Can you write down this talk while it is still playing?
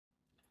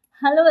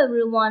Hello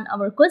everyone,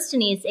 our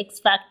question is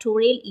x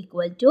factorial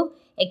equal to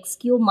x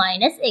cube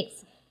minus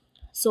x.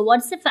 So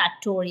what's a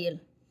factorial?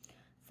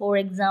 For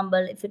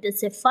example, if it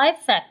is a 5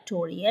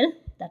 factorial,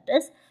 that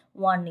is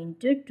 1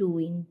 into 2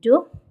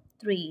 into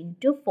 3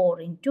 into 4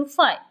 into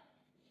 5.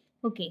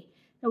 Okay,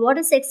 now what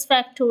is x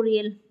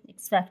factorial?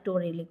 X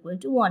factorial equal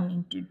to 1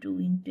 into 2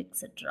 into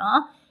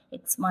etc.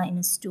 X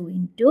minus 2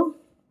 into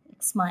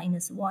x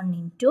minus 1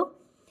 into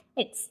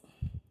x.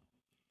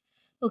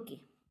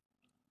 Okay.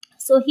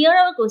 So here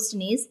our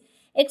question is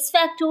x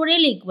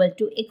factorial equal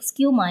to x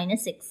cube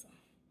minus x.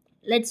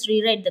 Let's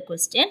rewrite the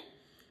question.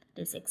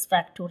 It is x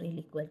factorial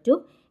equal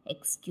to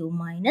x cube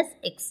minus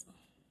x.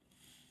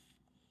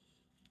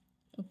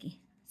 Okay,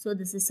 so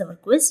this is our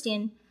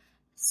question.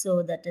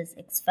 So that is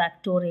x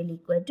factorial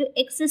equal to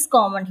x is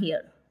common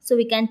here. So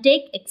we can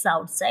take x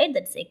outside,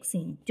 that's x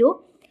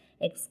into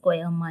x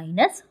square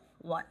minus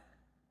 1.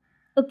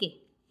 Okay,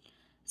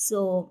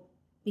 so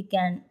we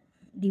can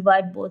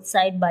divide both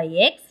sides by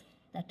x.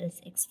 That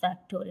is x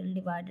factorial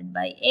divided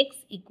by x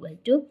equal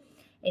to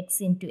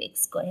x into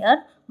x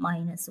square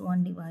minus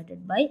 1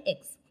 divided by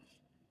x.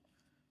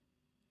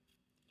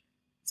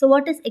 So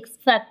what is x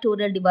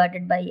factorial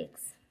divided by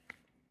x?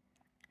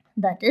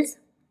 That is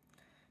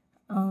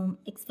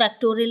x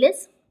factorial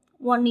is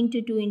 1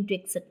 into 2 into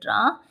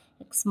etc.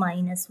 x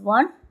minus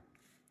 1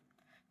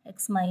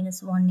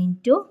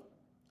 into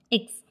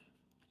x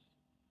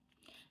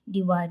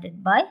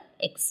divided by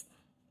x.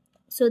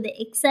 So the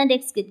x and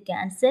x get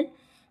cancelled,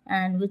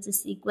 and which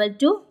is equal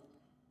to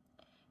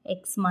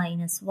x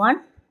minus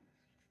 1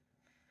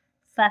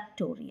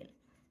 factorial.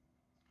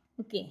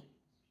 Okay,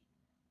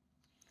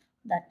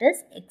 that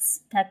is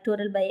x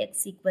factorial by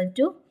x equal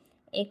to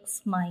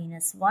x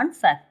minus 1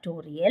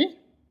 factorial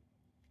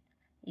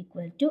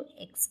equal to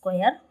x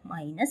square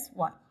minus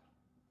 1.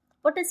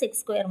 What is x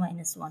square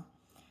minus 1?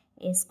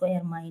 A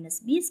square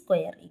minus b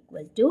square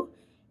equal to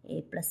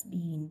a plus b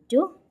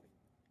into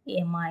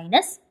a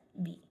minus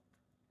b.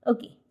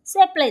 Okay,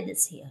 so apply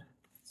this here.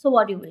 So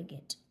what you will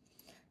get?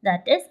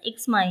 That is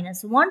x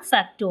minus 1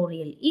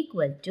 factorial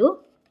equal to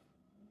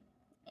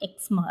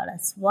x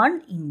plus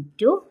 1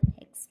 into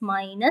x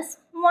minus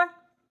 1.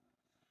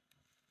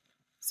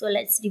 So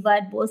let's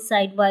divide both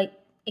sides by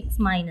x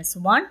minus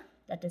 1.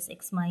 That is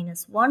x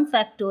minus 1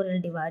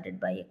 factorial divided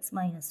by x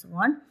minus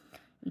 1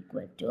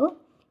 equal to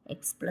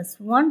x plus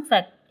 1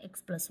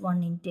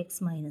 into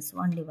x minus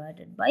 1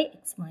 divided by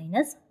x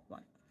minus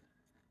 1.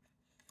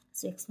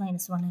 So x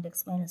minus 1 and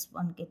x minus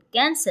 1 get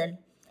cancelled.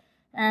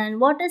 And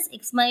what is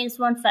x minus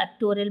 1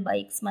 factorial by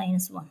x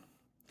minus 1?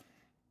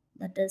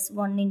 That is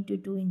 1 into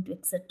 2 into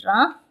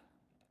etc.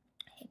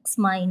 x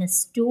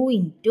minus 2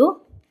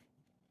 into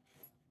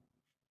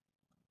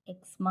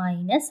x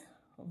minus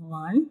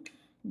 1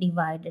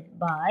 divided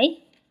by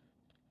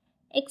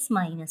x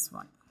minus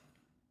 1.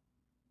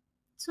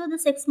 So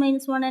this x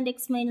minus 1 and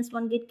x minus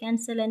 1 get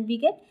cancelled, and we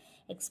get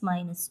x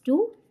minus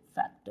 2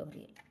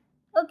 factorial.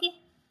 Okay.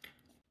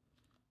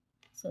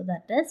 So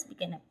that is, we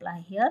can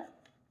apply here.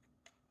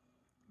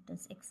 That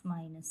is x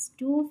minus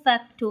 2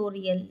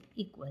 factorial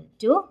equal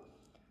to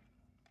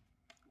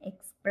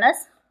x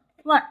plus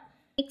 1.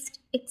 Next,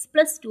 x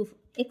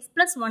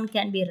plus 1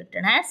 can be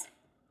written as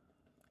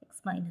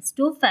x minus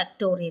 2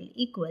 factorial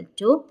equal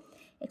to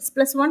x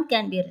plus 1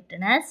 can be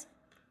written as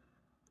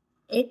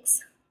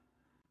x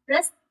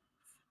plus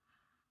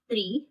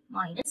 3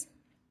 minus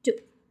 2.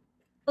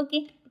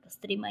 Okay, because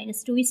 3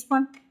 minus 2 is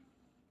 1.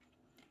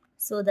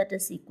 So that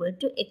is equal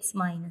to x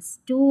minus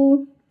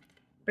 2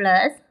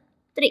 plus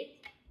 3.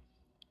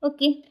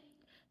 Okay,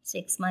 so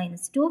x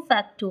minus 2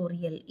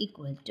 factorial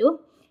equal to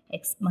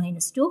x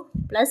minus 2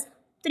 plus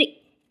 3.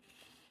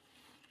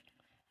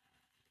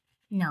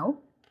 Now,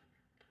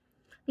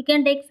 we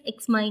can take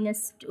x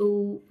minus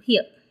 2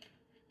 here.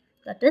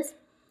 That is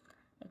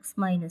x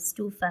minus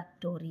 2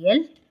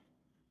 factorial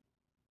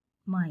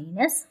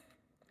minus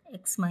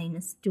x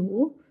minus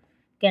 2.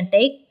 Can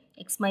take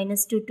x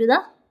minus 2 to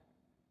the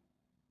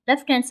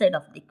left hand side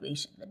of the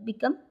equation. That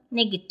become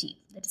negative.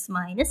 That is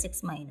minus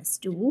x minus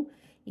 2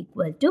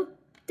 equal to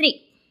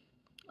 3.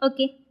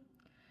 Okay.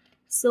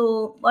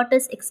 So what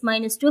is x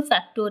minus 2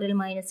 factorial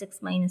minus x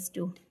minus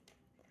 2?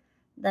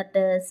 That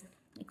is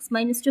x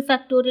minus 2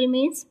 factorial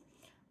means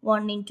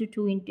 1 into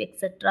 2 into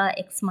etc.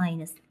 x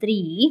minus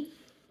 3.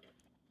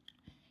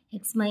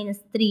 X minus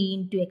 3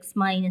 into x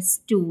minus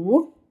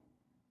 2.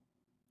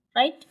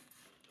 Right?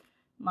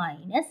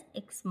 Minus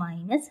x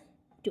minus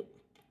 2.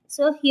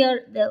 So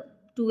here the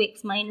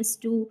 2x minus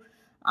 2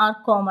 are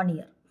common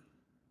here.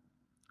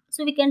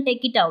 So we can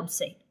take it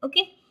outside.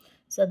 Okay.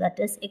 So that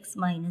is x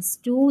minus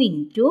 2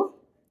 into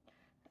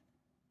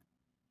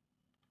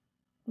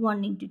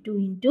 1 into 2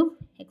 into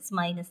x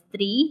minus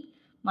 3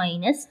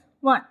 minus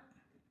 1.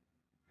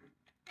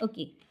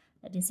 Okay.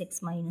 That is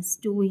x minus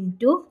 2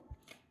 into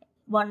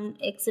 1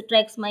 etc.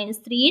 x minus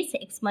 3 is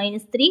x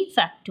minus 3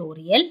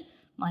 factorial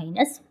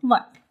minus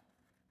 1.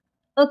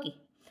 Okay.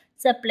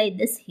 So apply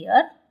this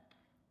here.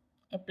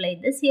 Apply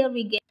this here,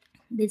 we get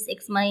this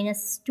x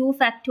minus 2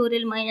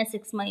 factorial minus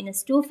x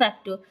minus 2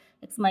 factor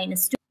x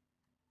minus 2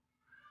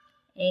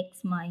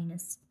 x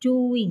minus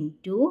 2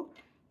 into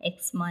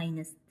x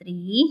minus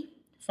 3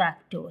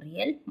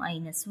 factorial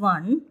minus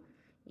 1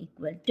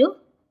 equal to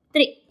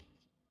 3.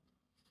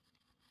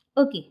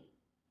 Okay.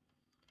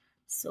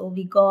 So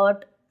we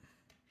got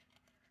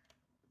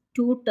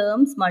 2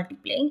 terms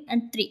multiplying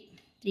and 3.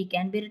 3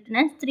 can be written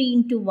as 3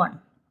 into 1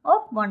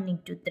 or 1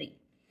 into 3.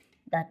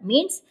 That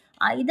means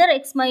either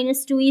x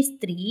minus 2 is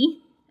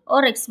 3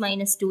 or x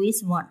minus 2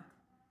 is 1.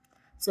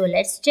 So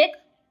let's check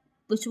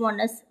which one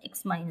is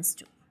x minus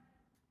 2.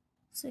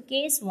 So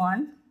case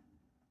 1,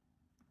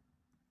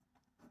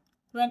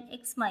 when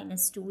x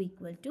minus 2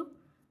 equal to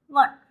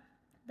 1.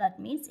 That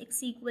means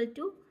x equal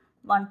to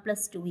 1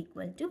 plus 2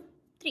 equal to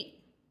 3.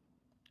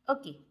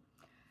 Okay.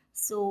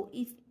 So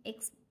if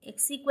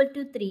x equal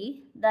to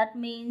 3, that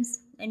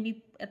means when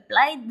we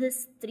apply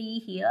this 3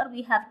 here,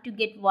 we have to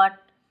get what?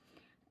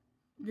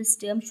 This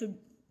term should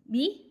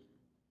be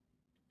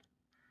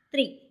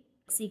 3.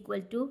 X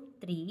equal to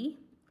 3,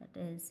 that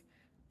is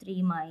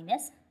 3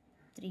 minus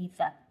 3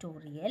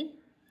 factorial.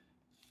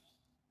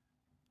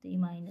 3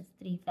 minus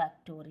 3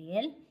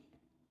 factorial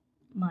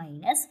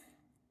minus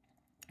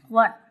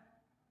 1.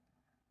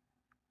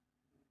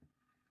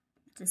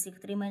 So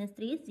 3 minus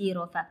 3 is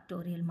 0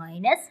 factorial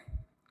minus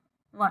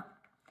 1.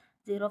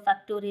 0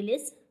 factorial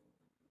is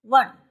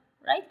 1,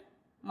 right?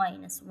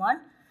 Minus 1,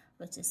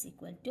 which is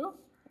equal to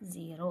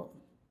 0,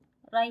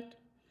 right?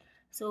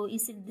 So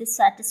is it this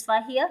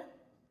satisfy here?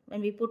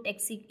 When we put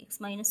x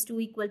minus 2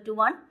 equal to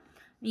 1,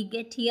 we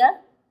get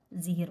here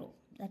 0.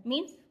 That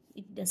means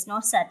it does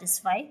not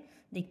satisfy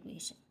the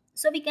equation.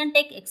 So we can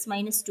take x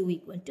minus 2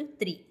 equal to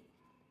 3.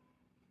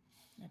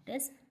 That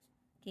is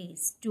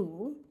case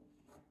 2.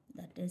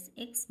 That is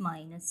x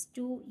minus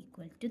 2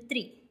 equal to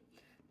 3.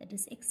 That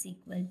is x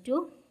equal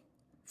to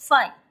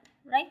 5,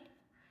 right?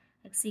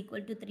 X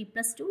equal to 3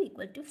 plus 2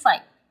 equal to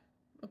 5.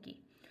 Okay.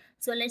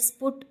 So let's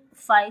put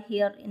 5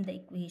 here in the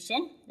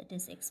equation. That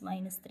is x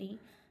minus 3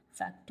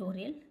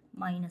 factorial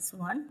minus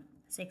 1.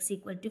 So x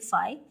equal to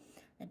 5.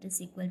 That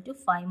is equal to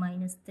 5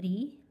 minus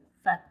 3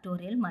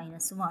 factorial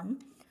minus 1,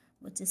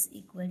 which is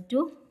equal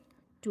to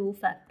 2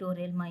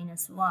 factorial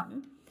minus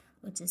 1,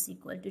 which is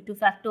equal to 2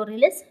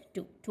 factorial is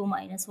 2. 2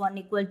 minus 1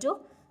 equal to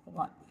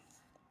 1.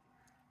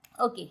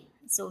 Okay.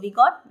 So we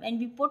got, when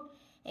we put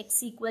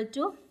x equal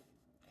to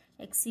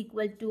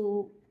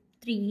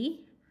 3,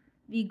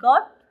 we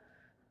got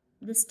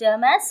this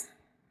term as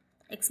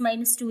x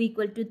minus 2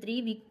 equal to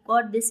 3. We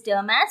got this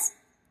term as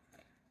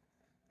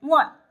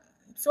 1.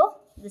 So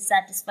this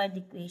satisfied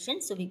the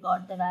equation. So we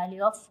got the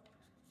value of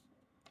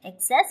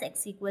x as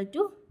x equal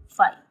to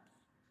 5.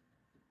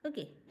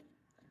 Okay.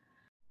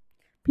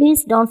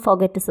 Please don't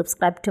forget to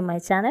subscribe to my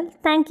channel.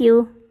 Thank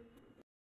you.